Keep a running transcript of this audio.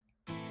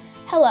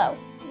Hello,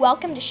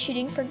 welcome to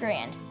Shooting for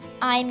Grand.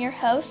 I am your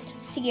host,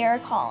 Sierra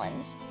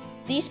Collins.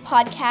 These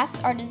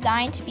podcasts are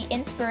designed to be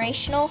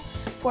inspirational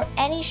for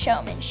any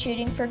showman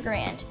shooting for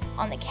grand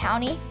on the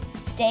county,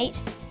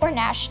 state, or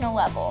national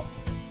level.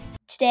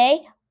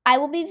 Today, I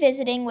will be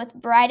visiting with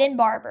Bryden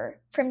Barber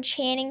from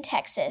Channing,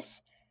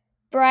 Texas.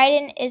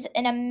 Bryden is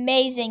an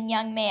amazing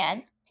young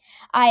man.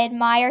 I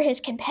admire his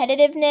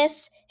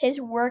competitiveness,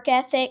 his work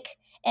ethic,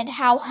 and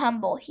how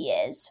humble he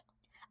is.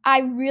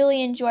 I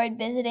really enjoyed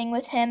visiting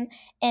with him,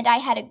 and I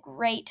had a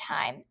great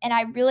time, and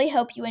I really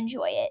hope you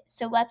enjoy it.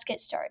 So let's get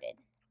started.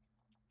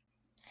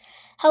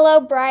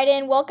 Hello,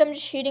 Bryden. Welcome to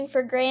Shooting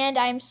for Grand.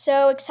 I'm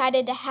so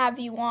excited to have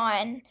you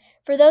on.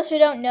 For those who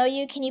don't know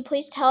you, can you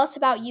please tell us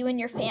about you and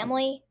your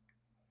family?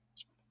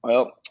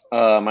 Well,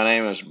 my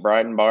name is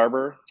Bryden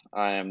Barber.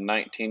 I am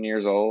 19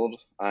 years old.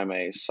 I'm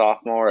a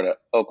sophomore at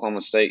Oklahoma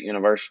State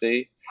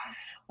University.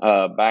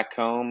 Back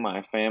home,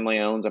 my family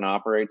owns and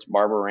operates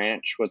Barber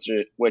Ranch,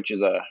 which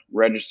is a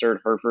registered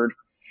Hereford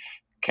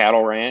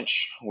cattle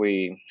ranch.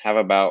 We have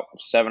about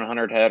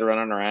 700 head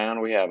running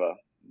around. We have a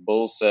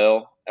bull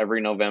sale every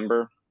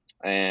November,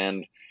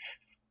 and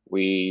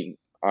we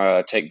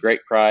take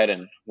great pride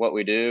in what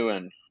we do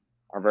and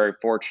are very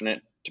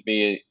fortunate to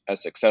be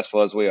as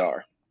successful as we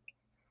are.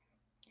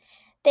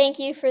 Thank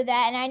you for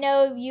that. And I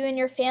know you and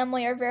your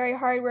family are very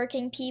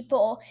hardworking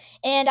people,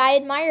 and I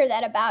admire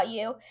that about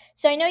you.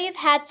 So I know you've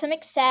had some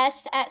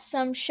success at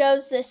some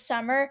shows this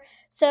summer.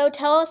 So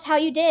tell us how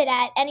you did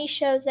at any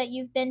shows that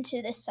you've been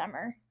to this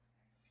summer.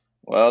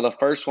 Well, the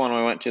first one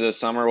we went to this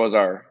summer was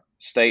our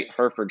state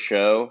Hereford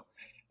show,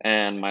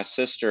 and my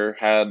sister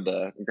had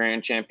the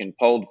grand champion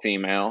polled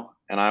female,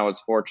 and I was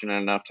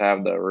fortunate enough to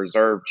have the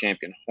reserve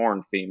champion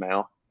horned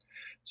female.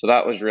 So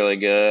that was really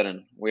good,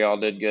 and we all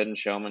did good in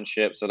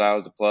showmanship, so that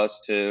was a plus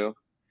too.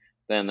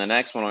 Then the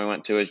next one we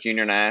went to was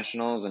Junior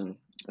Nationals, and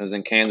it was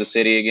in Kansas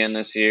City again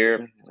this year.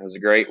 It was a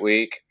great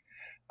week.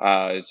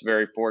 It's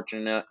very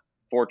fortunate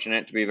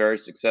to be very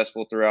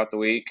successful throughout the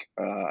week.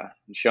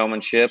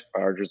 Showmanship,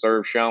 our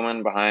reserve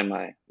showman behind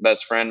my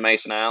best friend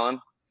Mason Allen.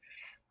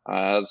 It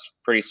was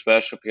pretty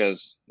special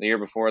because the year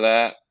before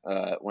that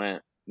it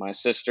went my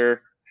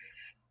sister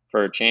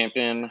for a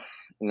champion,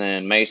 and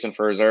then Mason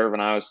for reserve,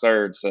 and I was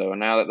third. So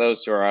now that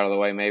those two are out of the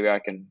way, maybe I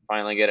can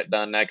finally get it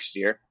done next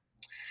year.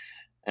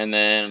 And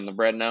then the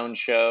Bred Known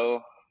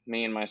show,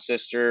 me and my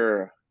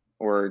sister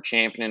were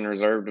champion in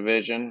reserve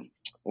division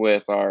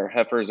with our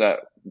heifers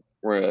that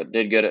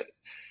did good at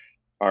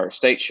our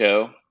state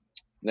show.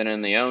 Then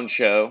in the own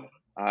show,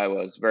 I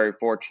was very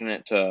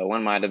fortunate to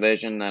win my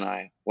division. Then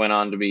I went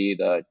on to be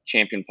the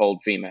champion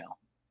polled female.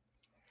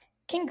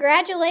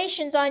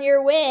 Congratulations on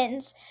your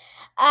wins.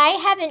 I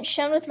haven't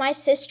shown with my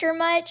sister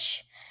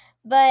much,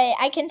 but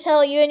I can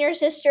tell you and your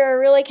sister are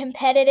really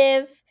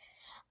competitive.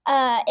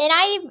 And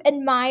I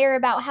admire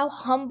about how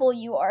humble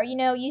you are. You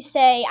know, you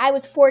say, I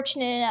was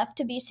fortunate enough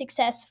to be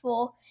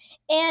successful.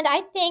 And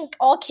I think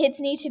all kids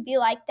need to be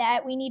like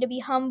that. We need to be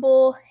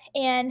humble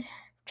and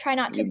try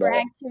not to You bet.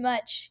 brag too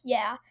much.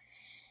 Yeah.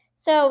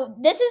 So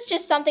this is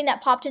just something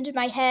that popped into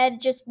my head,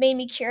 just made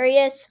me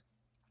curious.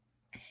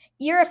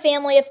 You're a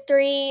family of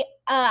three.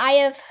 I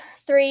have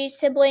three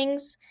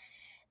siblings.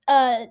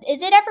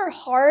 Is it ever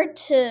hard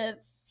to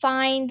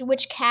find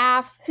which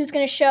calf, who's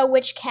going to show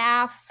which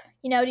calf?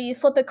 You know, do you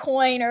flip a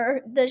coin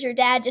or does your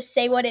dad just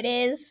say what it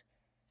is?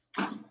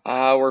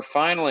 We're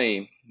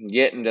finally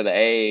getting to the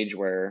age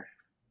where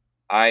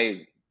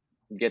I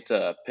get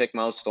to pick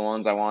most of the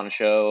ones I want to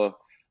show. Of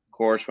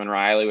course, when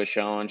Riley was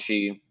showing,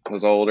 she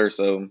was older,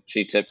 so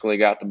she typically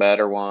got the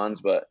better ones.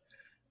 But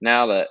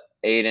now that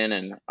Aiden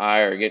and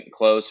I are getting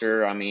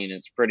closer, I mean,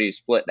 it's pretty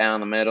split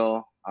down the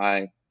middle.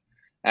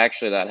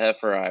 That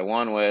heifer I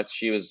won with,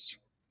 she was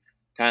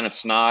kind of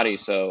snotty,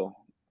 so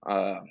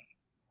uh,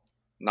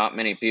 not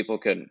many people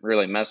could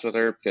really mess with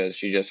her because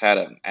she just had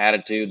an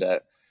attitude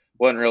that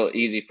wasn't real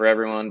easy for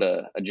everyone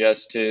to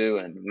adjust to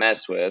and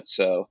mess with.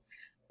 So,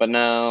 but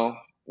no,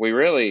 we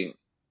really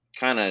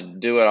kind of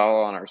do it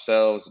all on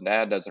ourselves.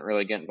 Dad doesn't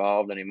really get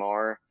involved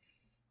anymore.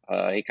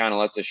 He kind of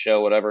lets us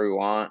show whatever we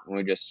want, and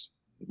we just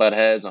butt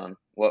heads on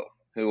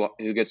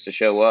who gets to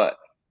show what.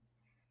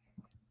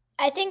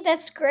 I think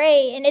that's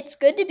great, and it's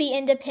good to be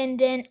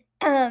independent.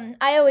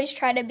 I always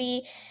try to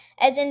be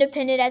as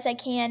independent as I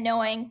can,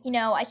 knowing, you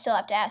know, I still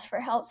have to ask for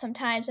help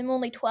sometimes. I'm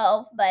only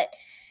 12, but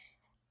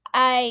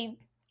I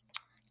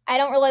I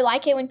don't really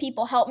like it when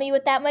people help me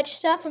with that much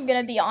stuff. I'm going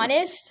to be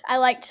honest. I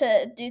like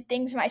to do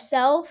things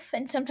myself,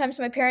 and sometimes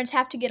my parents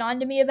have to get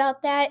on to me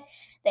about that.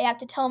 They have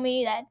to tell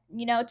me that,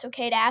 you know, it's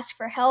okay to ask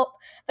for help.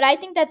 But I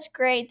think that's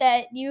great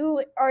that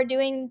you are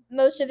doing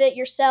most of it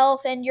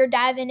yourself and you're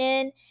diving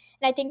in.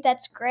 And I think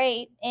that's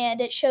great. And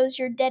it shows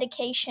your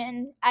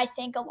dedication, I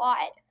think, a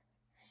lot.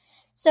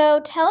 So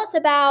tell us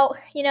about,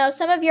 you know,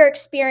 some of your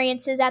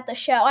experiences at the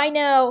show.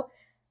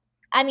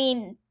 I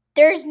mean,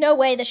 there's no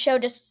way the show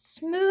just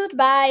smoothed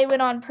by,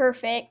 went on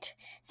perfect.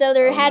 So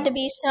there Oh had to no.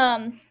 be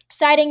some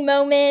exciting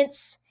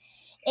moments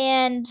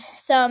and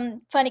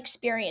some fun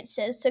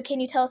experiences. So can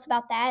you tell us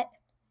about that?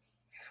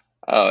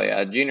 Oh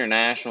yeah, Junior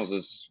Nationals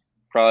is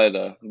probably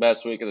the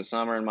best week of the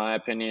summer in my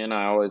opinion.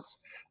 I always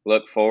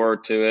look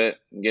forward to it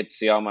and get to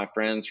see all my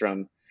friends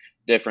from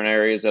different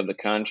areas of the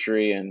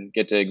country and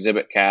get to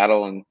exhibit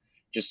cattle and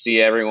just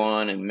see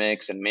everyone and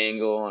mix and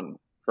mingle and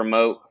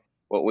promote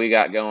what we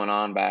got going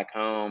on back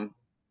home.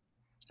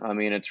 I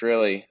mean, it's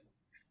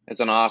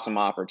an awesome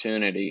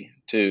opportunity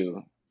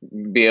to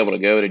be able to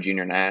go to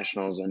junior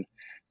nationals, and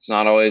it's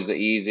not always the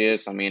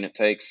easiest. I mean, it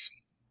takes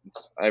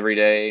every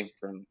day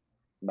from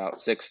about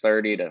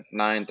 6:30 to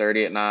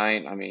 9:30 at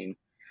night. I mean,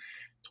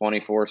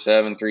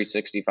 24/7,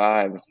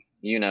 365.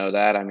 You know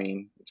that. I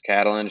mean, it's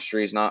cattle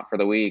industry is not for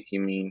the weak. You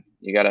mean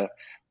you got to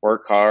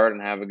work hard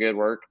and have a good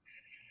work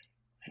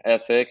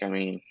ethic. I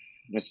mean,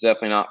 it's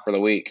definitely not for the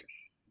weak.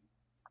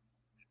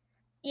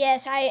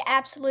 Yes, I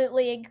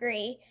absolutely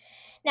agree.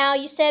 Now,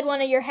 you said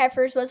one of your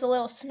heifers was a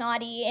little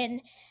snotty,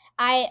 and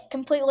I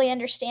completely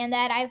understand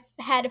that.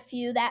 I've had a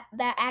few that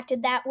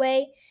acted that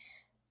way.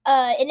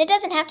 And it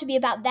doesn't have to be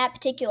about that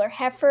particular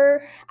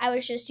heifer. I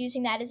was just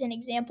using that as an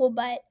example,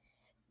 but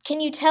can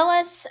you tell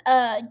us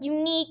a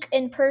unique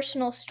and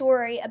personal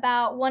story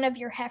about one of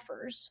your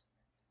heifers?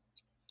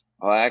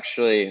 Well,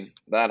 actually,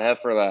 that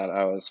heifer that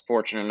I was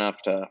fortunate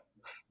enough to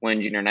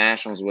win junior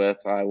nationals with,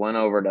 I went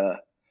over to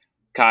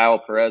Kyle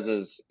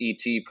Perez's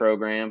ET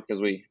program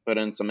because we put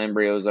in some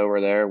embryos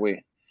over there.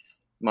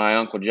 My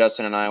uncle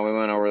Justin and I, we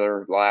went over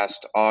there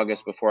last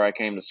August before I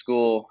came to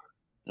school,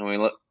 and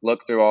we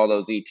looked through all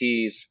those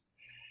ETs,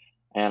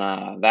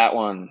 and that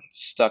one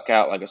stuck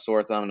out like a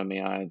sore thumb to me.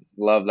 I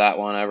love that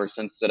one ever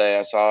since the day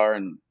I saw her,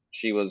 and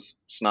she was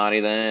snotty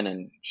then,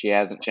 and she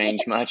hasn't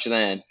changed much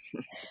then.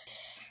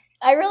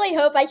 I really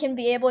hope I can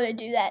be able to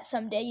do that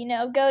someday.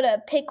 Go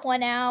to pick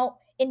one out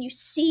and you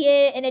see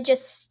it and it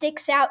just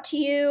sticks out to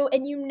you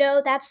and you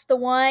know that's the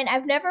one.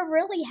 I've never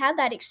really had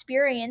that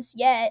experience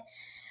yet,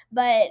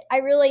 but I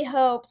really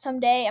hope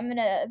someday I'm going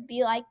to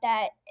be like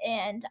that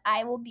and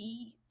I will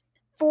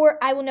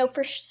know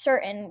for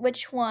certain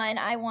which one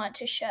I want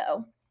to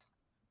show.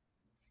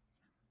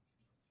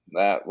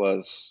 That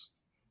was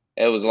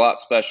it was a lot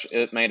special.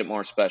 It made it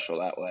more special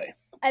that way.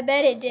 I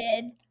bet it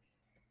did.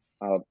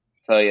 I'll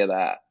tell you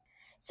that.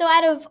 So,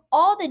 out of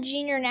all the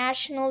junior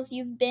nationals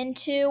you've been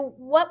to,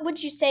 what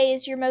would you say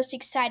is your most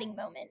exciting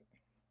moment?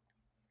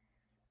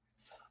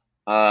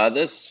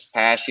 This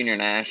past junior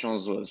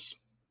nationals was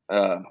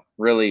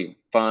really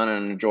fun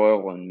and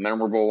enjoyable and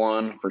memorable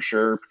one for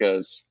sure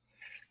because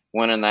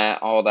winning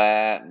all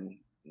that and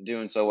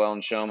doing so well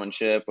in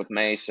showmanship with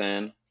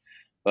Mason.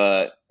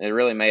 But it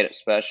really made it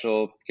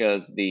special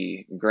because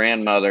the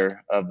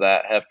grandmother of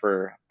that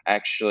heifer,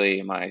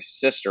 actually, my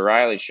sister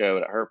Riley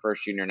showed at her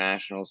first junior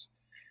nationals,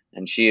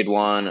 and she had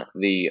won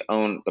the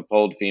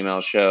polled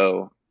female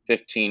show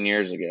 15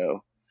 years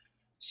ago.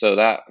 So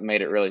that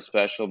made it really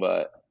special.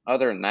 But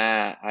other than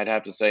that, I'd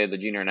have to say the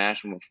junior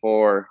national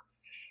before,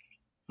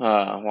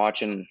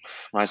 watching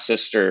my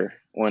sister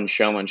win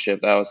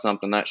showmanship, that was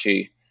something that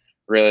she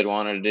really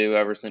wanted to do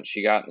ever since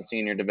she got in the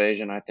senior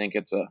division. I think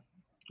it's a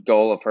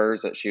goal of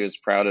hers that she was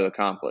proud to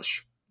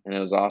accomplish. And it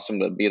was awesome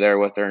to be there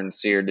with her and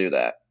see her do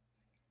that.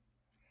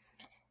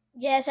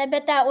 Yes, I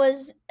bet that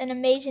was an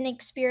amazing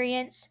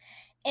experience.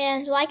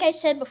 And like I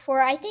said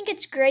before, I think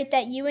it's great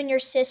that you and your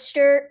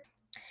sister,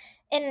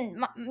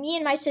 and me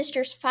and my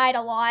sisters fight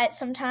a lot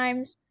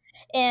sometimes,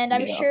 and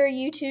I'm Yeah. sure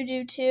you two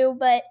do too,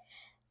 but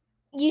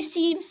you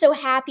seem so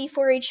happy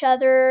for each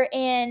other,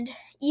 and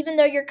even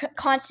though you're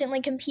constantly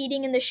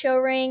competing in the show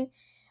ring,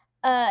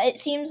 it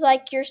seems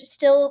like you're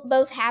still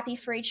both happy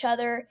for each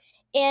other.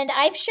 And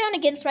I've shown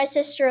against my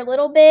sister a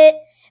little bit,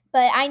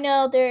 but I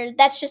know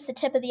that's just the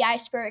tip of the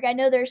iceberg. I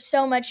know there's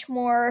so much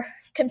more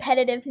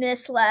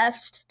competitiveness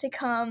left to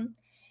come,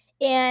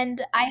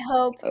 and I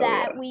hope Oh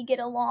that yeah. we get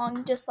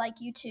along just like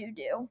you two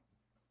do.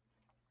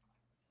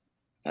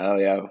 Oh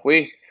yeah.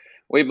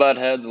 We butt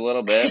heads a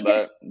little bit,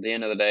 but at the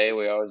end of the day,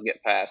 we always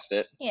get past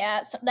it.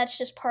 Yeah, so that's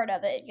just part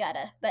of it. You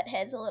gotta butt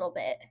heads a little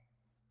bit.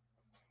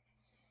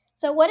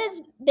 So, what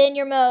has been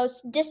your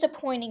most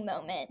disappointing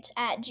moment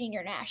at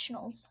junior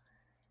nationals?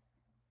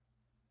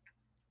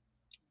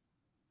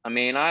 I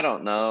mean, I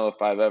don't know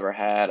if I've ever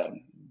had a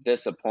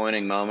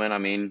disappointing moment. I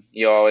mean,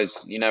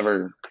 you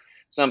never,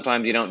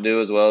 sometimes you don't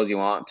do as well as you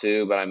want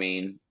to, but I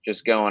mean,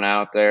 just going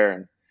out there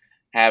and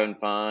having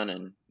fun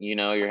and,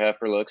 your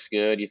heifer looks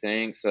good, you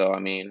think. So, I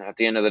mean, at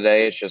the end of the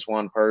day, it's just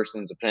one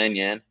person's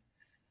opinion.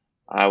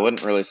 I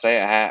wouldn't really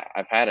say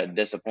I've had a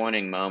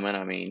disappointing moment.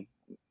 I mean,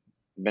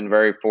 been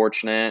very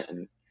fortunate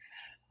and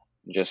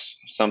just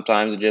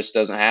sometimes it just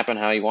doesn't happen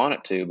how you want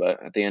it to.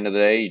 But at the end of the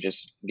day, you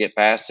just get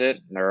past it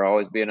and there'll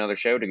always be another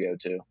show to go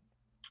to.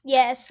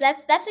 Yes,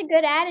 that's a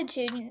good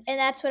attitude, and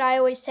that's what I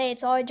always say.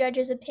 It's all a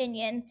judge's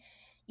opinion.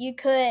 You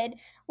could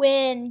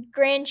win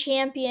grand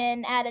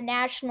champion at a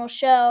national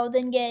show,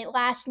 then get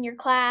last in your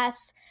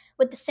class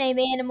with the same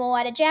animal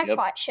at a Yep.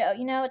 jackpot show.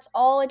 It's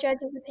all a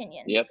judge's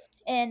opinion, Yep.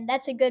 and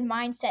that's a good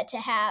mindset to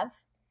have.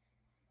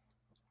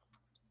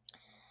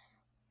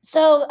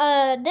 So,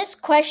 this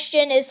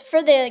question is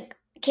for the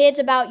kids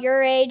about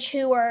your age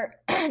who are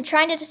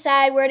trying to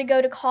decide where to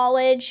go to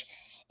college.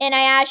 and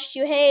I asked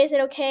you, hey, is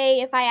it okay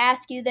if I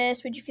ask you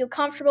this? Would you feel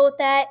comfortable with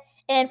that?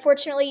 And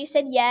fortunately, you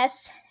said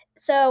yes.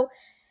 So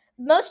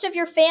most of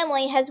your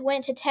family has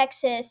went to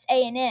Texas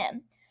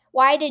A&M.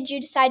 Why did you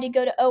decide to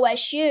go to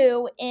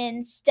OSU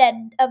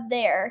instead of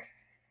there?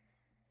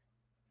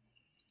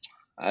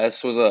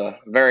 This was a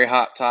very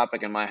hot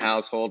topic in my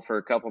household for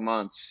a couple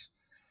months.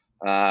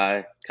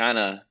 I kind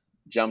of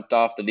jumped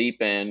off the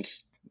deep end.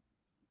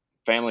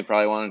 Family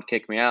probably wanted to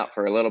kick me out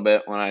for a little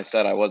bit when I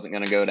said I wasn't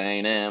going to go to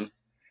A&M.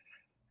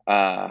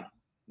 Uh,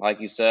 like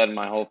you said,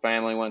 my whole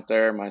family went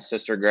there. My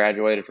sister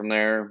graduated from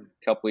there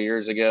a couple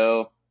years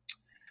ago.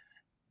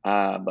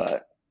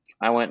 But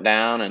I went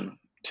down and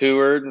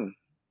toured. And,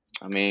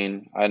 I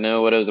mean, I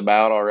knew what it was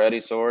about already,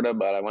 sort of,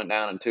 but I went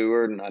down and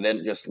toured, and I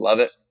didn't just love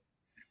it.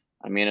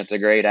 I mean, it's a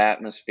great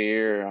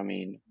atmosphere. I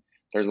mean,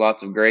 there's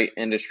lots of great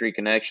industry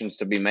connections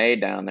to be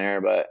made down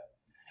there, but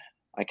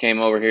I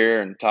came over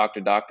here and talked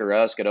to Dr.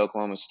 Rusk at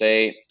Oklahoma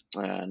State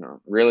and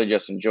really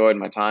just enjoyed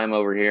my time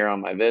over here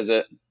on my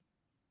visit.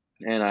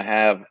 And I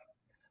have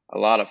a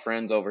lot of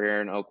friends over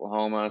here in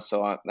Oklahoma,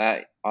 so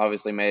that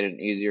obviously made it an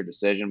easier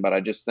decision. But I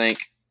just think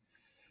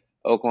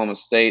Oklahoma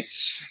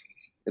State's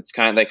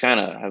they kind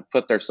of have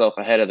put themselves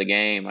ahead of the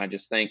game. I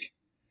just think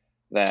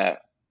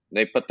that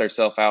they put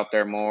themselves out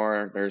there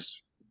more.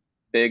 There's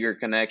bigger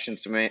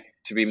connections to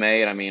be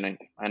made. I mean,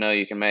 I know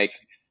you can make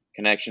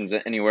connections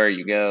anywhere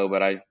you go,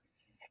 but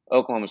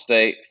Oklahoma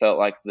State felt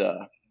like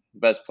the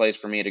best place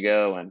for me to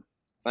go, and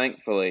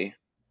thankfully,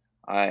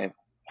 I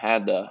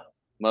had the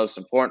most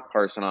important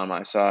person on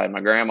my side,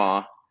 my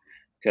grandma,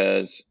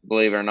 because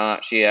believe it or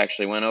not, she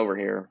actually went over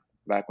here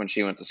back when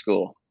she went to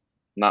school.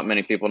 Not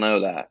many people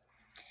know that.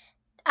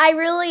 I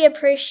really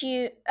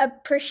appreciate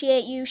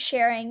you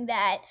sharing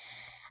that.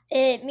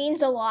 It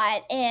means a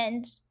lot,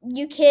 and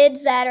you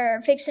kids that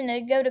are fixing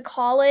to go to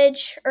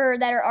college or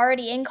that are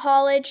already in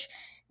college,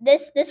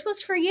 this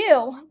was for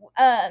you.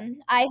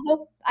 I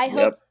hope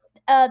Yep,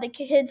 the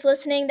kids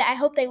listening, that I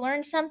hope they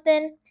learned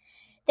something.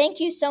 Thank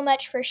you so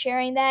much for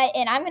sharing that.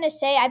 And I'm gonna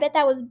say, I bet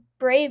that was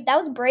brave. That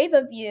was brave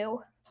of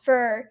you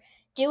for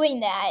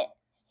doing that.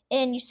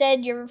 And you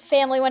said your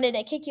family wanted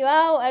to kick you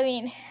out. I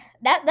mean,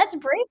 that's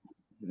brave.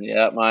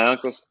 yep. My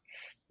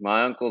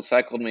uncles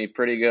heckled me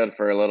pretty good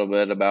for a little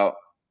bit about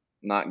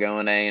not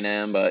going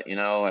A&M, but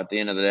at the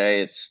end of the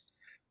day, it's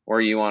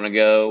where you want to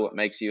go, what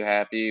makes you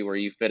happy, where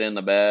you fit in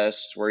the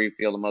best, where you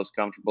feel the most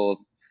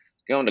comfortable.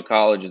 Going to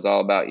college is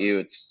all about you.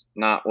 It's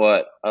not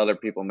what other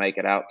people make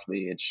it out to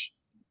be.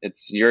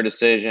 It's your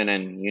decision,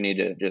 and you need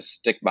to just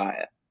stick by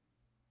it.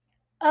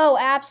 Oh,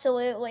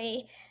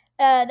 absolutely.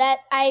 That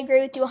I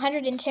agree with you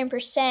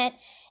 110%.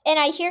 And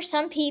I hear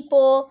some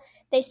people,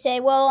 they say,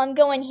 "Well, I'm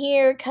going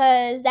here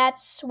cuz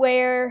that's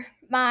where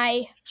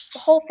my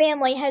whole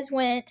family has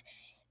went,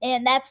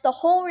 and that's the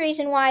whole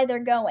reason why they're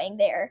going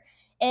there."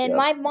 And Yep,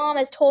 my mom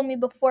has told me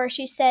before,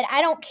 she said,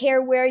 "I don't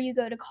care where you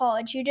go to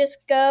college. You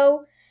just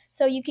go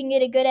so you can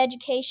get a good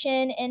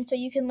education and so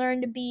you can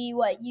learn to be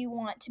what you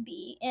want to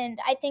be." And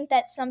I think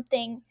that's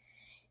something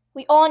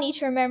we all need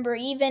to remember,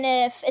 even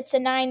if it's a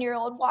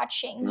 9-year-old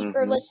watching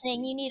or hmm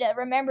listening, you need to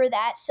remember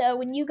that. So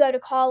when you go to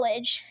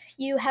college,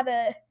 you have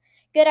a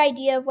good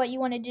idea of what you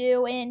want to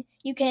do and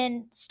you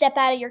can step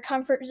out of your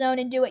comfort zone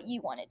and do what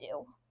you want to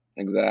do.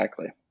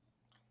 exactly.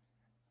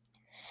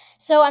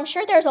 So I'm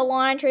sure there's a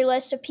laundry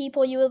list of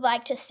people you would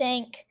like to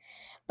thank,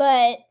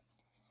 but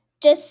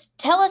just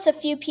tell us a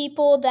few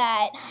people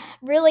that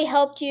really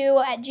helped you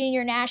at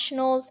junior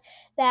nationals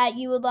that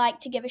you would like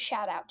to give a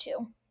shout out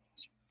to.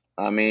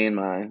 I mean,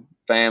 my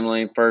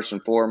family first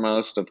and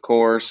foremost, of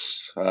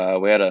course.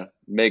 We had a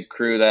big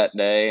crew that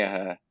day.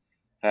 I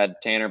had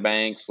Tanner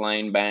Banks,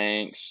 Lane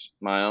Banks,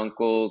 my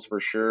uncles for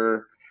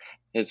sure,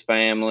 his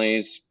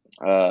families.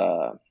 We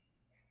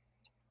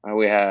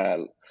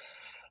had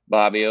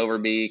Bobby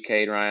Overby,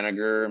 Cade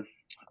Reiniger,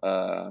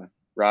 uh,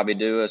 Robbie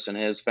Dewis and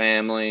his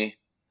family.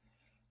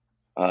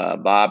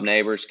 Bob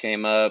Neighbors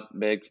came up,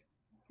 big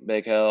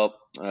help.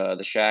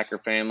 The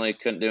Shacker family,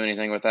 couldn't do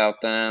anything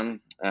without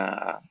them.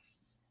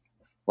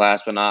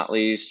 Last but not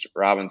least,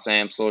 Robin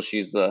Samsel.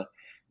 She's the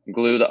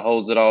glue that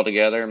holds it all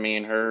together. Me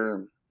and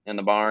her in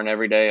the barn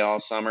every day all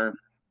summer,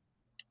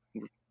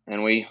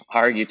 and we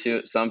argue to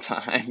it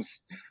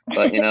sometimes.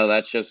 But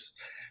that's just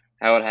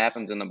how it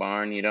happens in the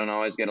barn. You don't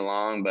always get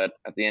along, but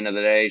at the end of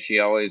the day, she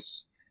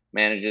always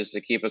manages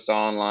to keep us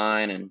all in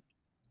line, and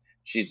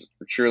she's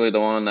truly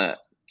the one that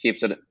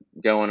keeps it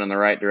going in the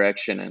right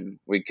direction. And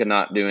we could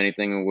not do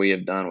anything we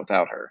have done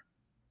without her.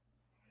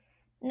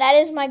 That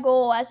is my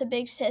goal as a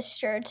big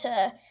sister,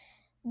 to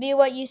be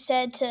what you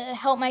said, to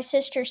help my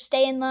sister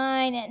stay in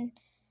line and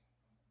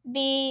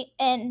be,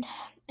 and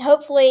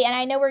hopefully, and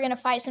I know we're going to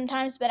fight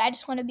sometimes, but I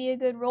just want to be a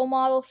good role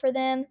model for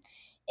them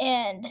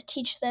and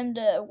teach them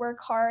to work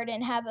hard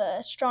and have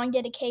a strong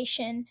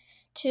dedication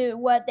to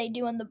what they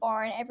do in the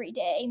barn every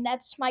day. And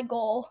that's my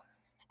goal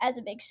as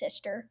a big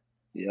sister.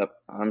 Yep,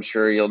 I'm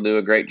sure you'll do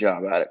a great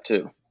job at it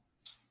too.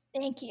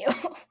 Thank you.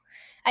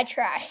 I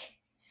try.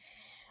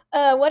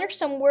 What are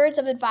some words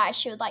of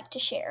advice you would like to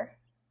share?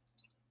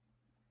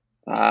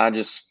 I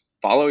just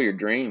follow your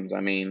dreams. I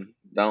mean,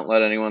 don't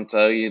let anyone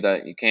tell you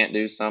that you can't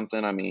do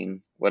something. I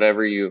mean,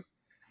 whatever you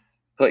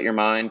put your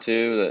mind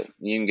to, that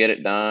you can get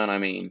it done. I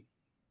mean,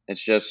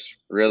 it's just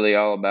really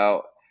all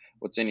about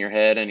what's in your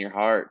head and your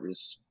heart.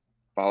 Just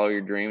follow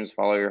your dreams,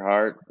 follow your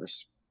heart.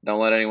 Just don't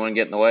let anyone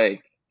get in the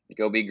way.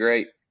 Go be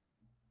great.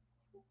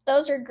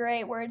 Those are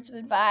great words of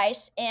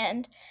advice,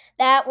 and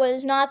that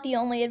was not the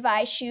only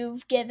advice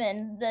you've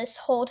given this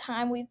whole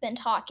time we've been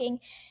talking.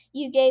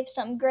 You gave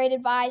some great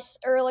advice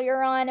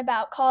earlier on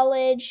about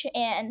college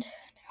and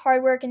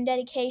hard work and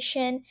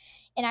dedication,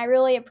 and I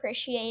really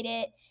appreciate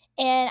it.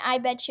 And I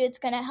bet you it's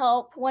going to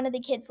help one of the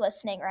kids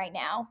listening right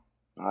now.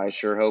 I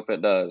sure hope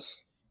it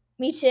does.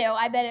 Me too.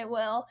 I bet it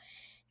will.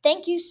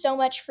 Thank you so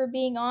much for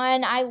being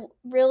on. I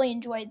really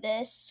enjoyed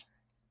this.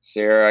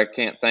 Sierra, I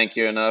can't thank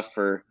you enough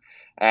for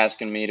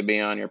asking me to be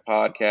on your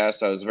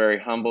podcast. I was very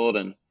humbled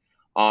and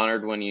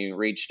honored when you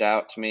reached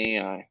out to me.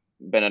 I've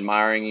been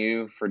admiring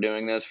you for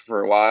doing this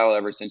for a while,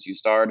 ever since you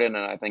started, and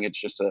I think it's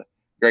just a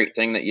great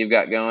thing that you've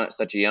got going at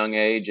such a young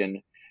age, and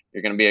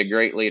you're going to be a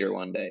great leader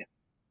one day.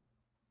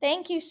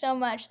 Thank you so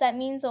much. That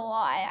means a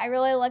lot. I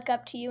really look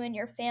up to you and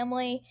your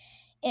family,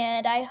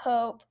 and I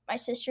hope my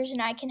sisters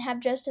and I can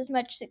have just as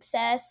much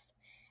success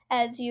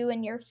as you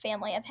and your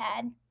family have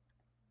had.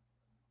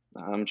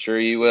 I'm sure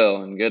you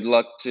will, and good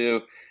luck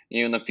to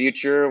you in the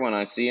future when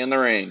I see you in the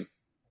ring.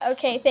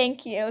 Okay,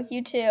 thank you.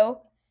 You too.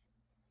 All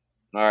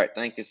right,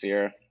 thank you,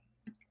 Sierra.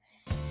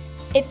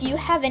 If you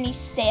have any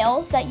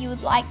sales that you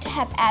would like to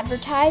have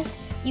advertised,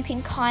 you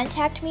can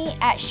contact me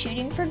at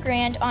Shooting for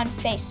Grand on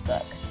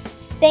Facebook.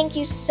 Thank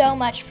you so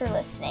much for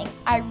listening.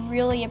 I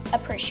really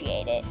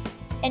appreciate it.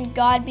 And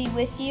God be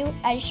with you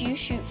as you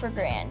shoot for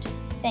grand.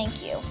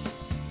 Thank you.